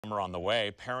Summer on the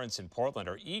way, parents in Portland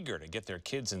are eager to get their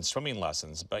kids in swimming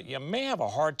lessons, but you may have a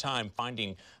hard time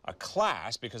finding a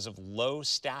class because of low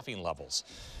staffing levels.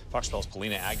 Fox 12's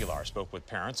Paulina Aguilar spoke with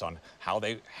parents on how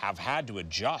they have had to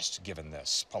adjust given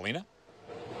this. Paulina?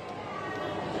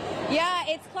 Yeah,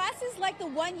 it's classes like the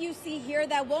one you see here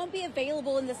that won't be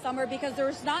available in the summer because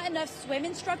there's not enough swim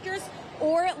instructors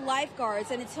or lifeguards.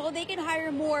 And until they can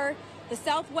hire more, the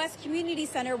Southwest Community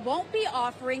Center won't be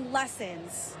offering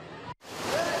lessons.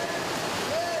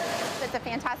 It's a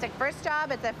fantastic first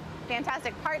job. It's a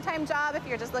fantastic part-time job if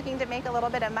you're just looking to make a little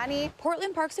bit of money.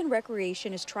 Portland Parks and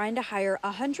Recreation is trying to hire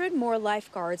 100 more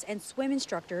lifeguards and swim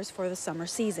instructors for the summer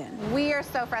season. We are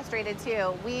so frustrated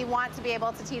too. We want to be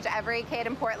able to teach every kid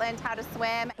in Portland how to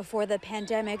swim. Before the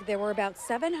pandemic, there were about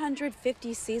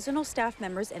 750 seasonal staff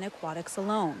members in aquatics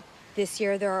alone. This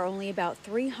year, there are only about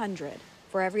 300.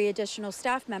 For every additional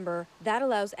staff member, that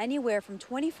allows anywhere from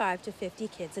 25 to 50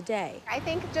 kids a day. I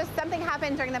think just something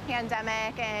happened during the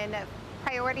pandemic and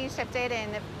priorities shifted and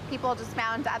people just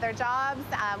found other jobs.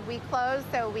 We closed,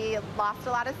 so we lost a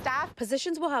lot of staff.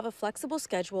 Positions will have a flexible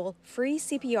schedule, free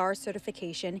CPR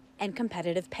certification, and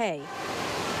competitive pay.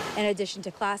 In addition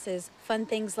to classes, fun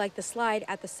things like the slide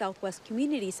at the Southwest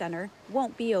Community Center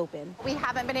won't be open. We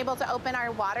haven't been able to open our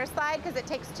water slide because it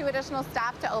takes 2 additional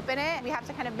staff to open it. We have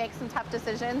to kind of make some tough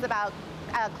decisions about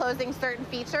closing certain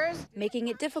features. Making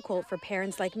it difficult for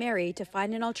parents like Mary to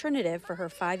find an alternative for her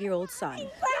 5-year-old son.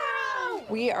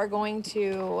 We are going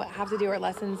to have to do our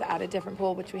lessons at a different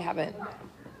pool, which we haven't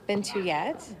been to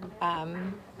yet.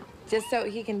 Just so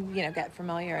he can, get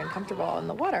familiar and comfortable in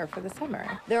the water for the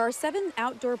summer. There are 7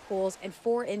 outdoor pools and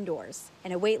 4 indoors,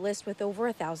 and a wait list with over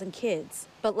 1,000 kids.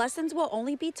 But lessons will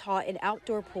only be taught in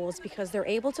outdoor pools because they're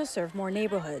able to serve more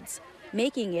neighborhoods,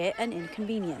 making it an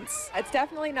inconvenience. It's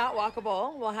definitely not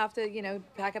walkable. We'll have to,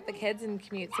 pack up the kids and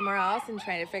commute somewhere else and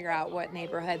try to figure out what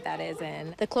neighborhood that is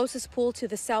in. The closest pool to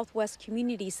the Southwest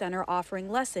Community Center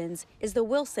offering lessons is the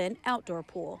Wilson Outdoor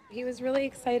Pool. He was really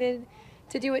excited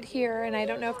to do it here, and I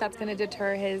don't know if that's going to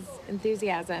deter his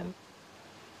enthusiasm.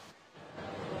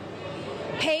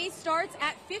 Pay starts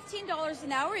at $15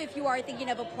 an hour if you are thinking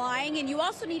of applying, and you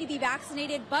also need to be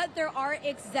vaccinated, but there are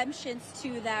exemptions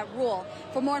to that rule.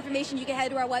 For more information, you can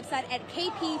head to our website at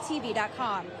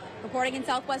kptv.com. Reporting in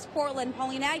Southwest Portland,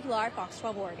 Paulina Aguilar, Fox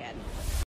 12 Oregon.